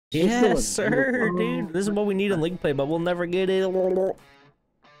Yes, sir, dude. This is what we need in league play, but we'll never get it.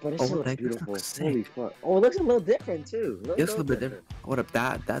 But it's so beautiful. Holy fuck. Oh, it looks a little different too. It's a little bit different. What up,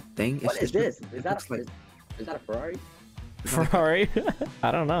 that thing? What is this? Is that a Ferrari? Ferrari?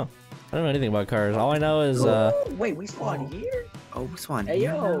 I don't know. I don't know anything about cars. All I know is wait, we spawned here? Oh, we spawned here. Hey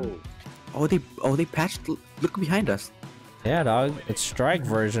yo. Oh, they patched. Look behind us. Yeah, dog. It's strike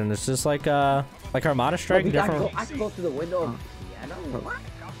version. It's just like Armada strike. Different. I can go through the window of piano. What?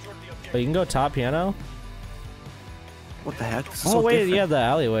 But you can go top piano. What the heck? Oh wait, different. Yeah, the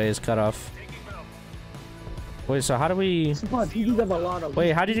alleyway is cut off. Wait, so how do we?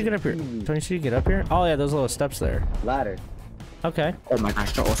 Wait, how did you get up here? Don't you see you get up here? Oh yeah, those little steps there. Ladder. Okay. Oh my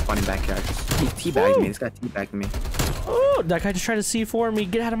gosh, they're all spawning back here. He teabagged me. This guy teabagged me. Oh, that guy just tried to C4 me.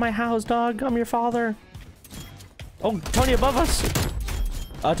 Get out of my house, dog. I'm your father. Oh, Tony above us.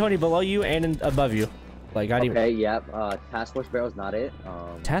 Tony below you and above you. Like I didn't. Okay, yep. Task Force Barrel's not it.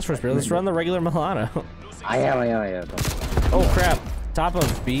 Task Force Barrel. Let's run the regular Milano. I am. Oh crap! Top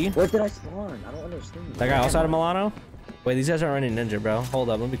of B. Where did I spawn? I don't understand. That guy also out of Milano. Wait, these guys aren't running Ninja, bro. Hold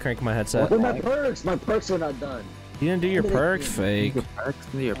up, let me crank my headset. Where are my perks? My perks are not done. You didn't do your perks, fake. Your perks?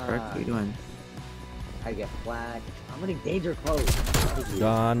 What are you doing? I get flagged. I'm getting danger close.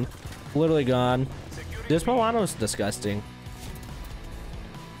 Gone. Literally gone. This Milano is disgusting.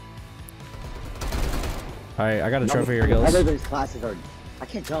 Alright, I got a trophy here, Gills. Everybody's classes are... I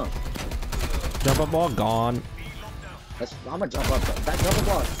can't jump. Jump up ball, gone. I'm gonna jump up. That jump up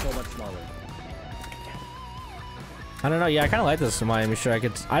ball is so much smaller. I don't know, yeah, I kind of like this Miami strike.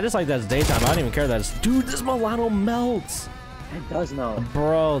 I just like that it's daytime. I don't even care that it's... Dude, this Milano melts! It does melt.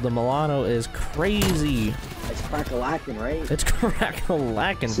 Bro, the Milano is crazy. It's crack-a-lackin', right? It's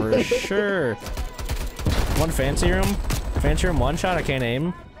crack-a-lackin' for sure. One fancy room. Fancy room one shot, I can't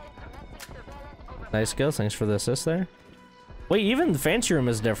aim. Nice skills, thanks for the assist there. Wait, even the fancy room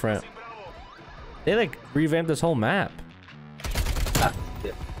is different. They like revamped this whole map.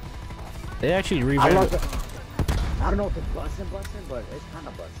 They actually revamped. I don't know if it's busting, but it's kind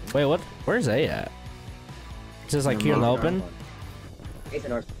of busting. Wait, what? Where's A at? It's just like here in the open.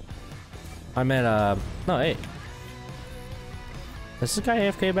 I'm at no A. Is this guy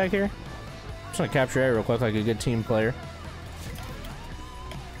AFK back here? I'm just gonna capture A real quick like a good team player.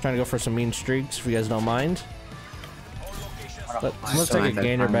 Trying to go for some mean streaks if you guys don't mind. Let's take a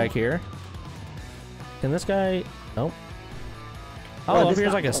gainer back here. Can this guy? Nope. Oh, up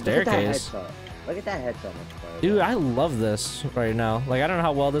here's like a staircase. Look at that headshot. Dude, I love this right now. Like, I don't know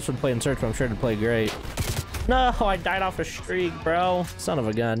how well this would play in search, but I'm sure it'd play great. No, I died off a streak, bro. Son of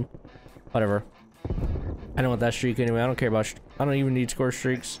a gun. Whatever. I don't want that streak anyway. I don't care about. I don't even need score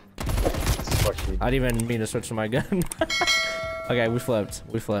streaks. I didn't even mean to switch to my gun. Okay, we flipped.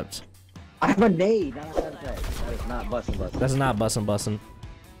 We flipped. I have a nade, not a semtex. That is not bussin'. That's not bussin'.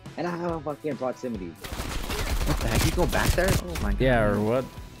 And I have a fucking proximity. What the heck? You go back there? Oh my god. Yeah, or what?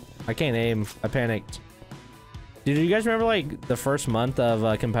 I can't aim. I panicked. Dude, do you guys remember like the first month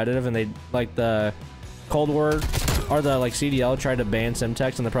of competitive and they like the Cold War or the like CDL tried to ban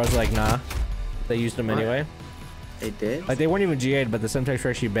Semtex and the pros were like, nah. They used them anyway. They did? Like they weren't even GA'd, but the Semtex were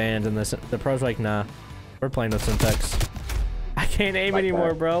actually banned and the pros were like, nah. We're playing with Semtex. I can't aim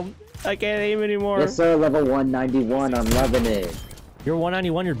anymore, bro. I can't aim anymore. Yes, sir. Level 191. I'm loving it. You're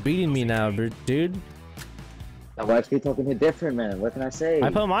 191. You're beating me now, dude. Double XP token hit different, man. What can I say? I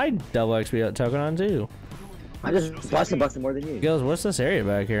put my double XP token on too. I just busting more than you. Gills, what's this area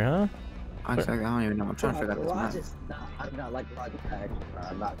back here, huh? I don't even know. I'm trying to figure out what's this map. I'm not like garage.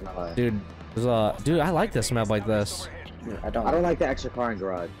 I'm not gonna lie. Dude, I like this map like this. I don't like the extra car in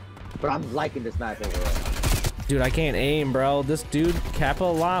garage, but I'm liking this map overall. Dude, I can't aim, bro. This dude Kappa a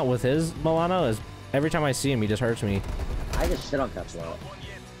lot with his Milano is every time I see him, he just hurts me. I just shit on Kappa a lot.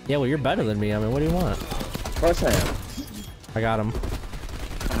 Yeah, well, you're better than me. I mean, what do you want? Of course I am. I got him.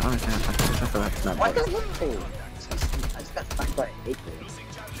 I don't understand. What the hell? I just got stuck by 8.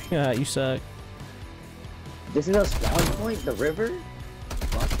 Yeah, you suck. This is a spawn point, the river?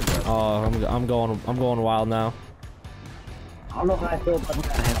 Oh, I'm going wild now. I don't know how I feel about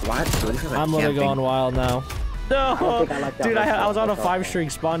that. I'm literally going wild now. No, dude, I was on a 5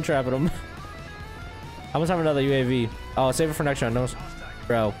 streak spawn trapping him. I must have another UAV. Oh, save it for next round. No,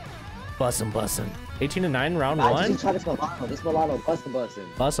 bro, bussin'. 18-9, round 1. I just try this Milano,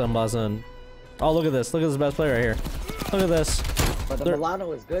 bussin'. Oh, look at this. Look at this best player right here. Look at this. But the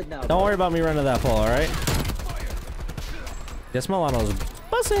Milano is good now. Don't worry about me running that pole, all right? Yes, Milano's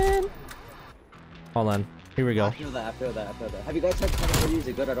bussin'. Hold on. Here we go. I feel that. Have you guys tried 24 use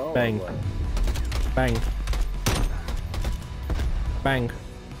it good at all? Bang. Bang.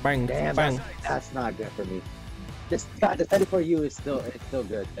 Damn, that's not good for me. This decided for you is still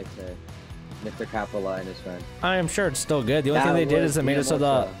good. Like Mr. Capola and his friend. I am sure it's still good. The only thing they did is they made it so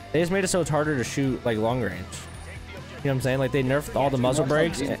they just made it so it's harder to shoot like long range. You know what I'm saying? Like they nerfed all the muzzle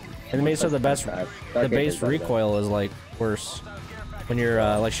brakes and they made it so the base recoil is like worse when you're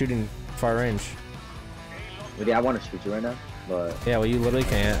like shooting far range. But yeah, I want to shoot you right now, but yeah, well you literally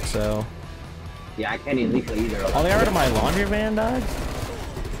can't. So yeah, I can't illegally either. Oh, they got rid of my laundry van, dog.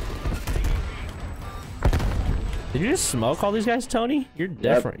 Did you just smoke all these guys, Tony? You're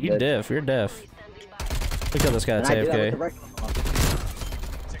different. Yep, You're deaf. Look at this guy that's AFK.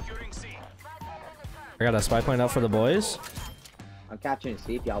 I got a spy plane out for the boys. I'm capturing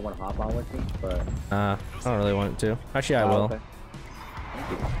C if y'all want to hop on with me, but I don't really want to. Actually, I will. Okay.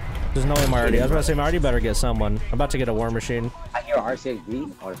 There's no way Marty. I was about to say Marty better get someone. I'm about to get a war machine. I hear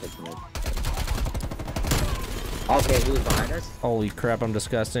R6B. R6B. Okay, who's behind us? Holy crap, I'm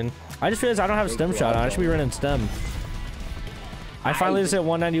disgusting. I just realized I don't have stem shot on. I should be running stem. I finally just hit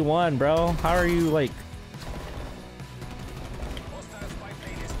 191, bro. How are you like?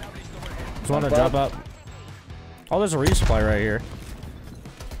 Just want to jump up. Oh, there's a resupply right here.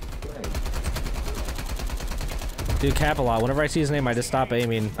 Dude, cap a lot. Whenever I see his name, I just stop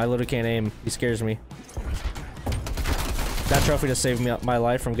aiming. I literally can't aim. He scares me. That trophy just saved me my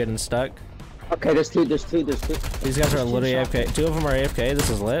life from getting stuck. Okay, there's two. These guys are literally AFK. 2 of them are AFK. This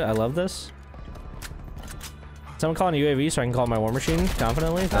is lit. I love this. Someone calling a UAV so I can call my war machine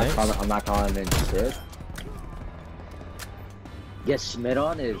confidently. Thanks. I'm not calling in shit. Get Schmidt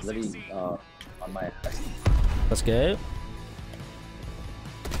on is literally on my ass. Let's go.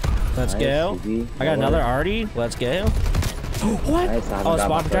 Let's go. I got another Artie. Let's go. What? Oh,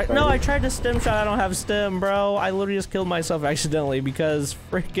 spawn protect. No, I tried to stem shot. I don't have stem, bro. I literally just killed myself accidentally because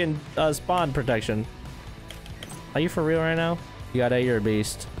freaking spawn protection. Are you for real right now? You got A, you're a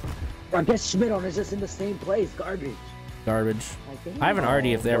beast. Bro, get Schmidt on. It's just in the same place. Garbage. Garbage. I have an RD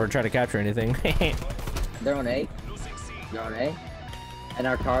if they ever try to capture anything. They're on A. They're on A. And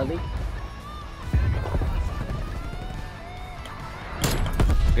our Charlie.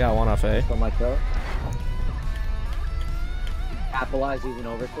 Got one off A. From my throat. Capitalize using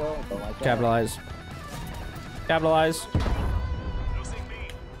overkill. Don't like that. Capitalize. Capitalize.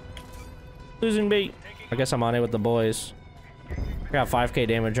 Losing B. I guess I'm on it with the boys. I got 5k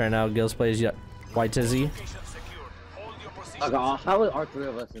damage right now. Gills plays White Tizzy. Okay, how are 3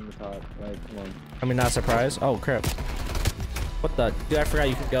 of us in the top? Like, come on. I mean, not surprised. Oh, crap. What the? Dude, I forgot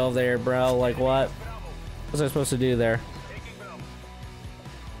you could go there, bro. Like, what? What was I supposed to do there?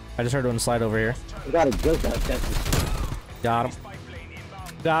 I just heard one slide over here. We got a good test. Got him.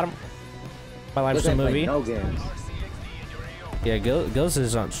 Got him. My life's a movie. No games. Yeah, Gills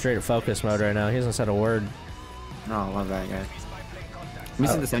is on straight focus mode right now. He hasn't said a word. No, I love that guy. I'm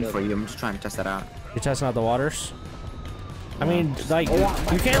using the same for you. I'm just trying to test that out. You're testing out the waters? I mean, like,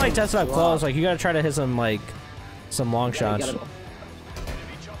 you can't, like, test it up close. Like, you gotta try to hit some, like, some long shots.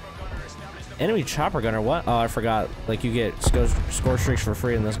 Enemy chopper gunner, what? Oh, I forgot. Like, you get score streaks for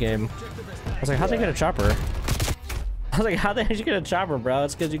free in this game. I was like, how'd they get a chopper? I was like, how the heck did you get a chopper, bro?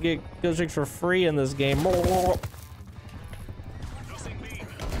 It's because you get kill streaks for free in this game.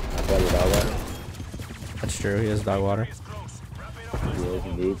 That's true, he has dog water. He is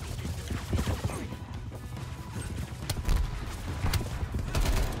indeed.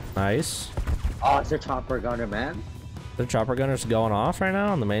 Nice. Oh, it's a chopper gunner, man. The chopper gunner's going off right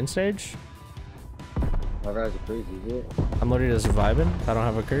now on the main stage. Whoever has a cruise, is it? I'm literally just vibing. I don't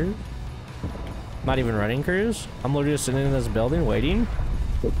have a cruise. Not even running cruise. I'm literally just sitting in this building waiting.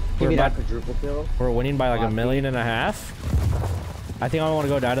 We're winning by like 1.5 million. I think I want to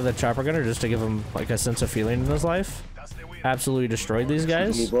go down to the chopper gunner just to give him like a sense of feeling in his life. Absolutely destroyed these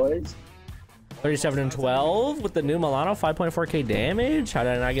guys. 37 and 12 with the new Milano, 5.4k damage. How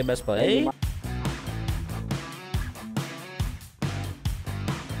did I not get best play?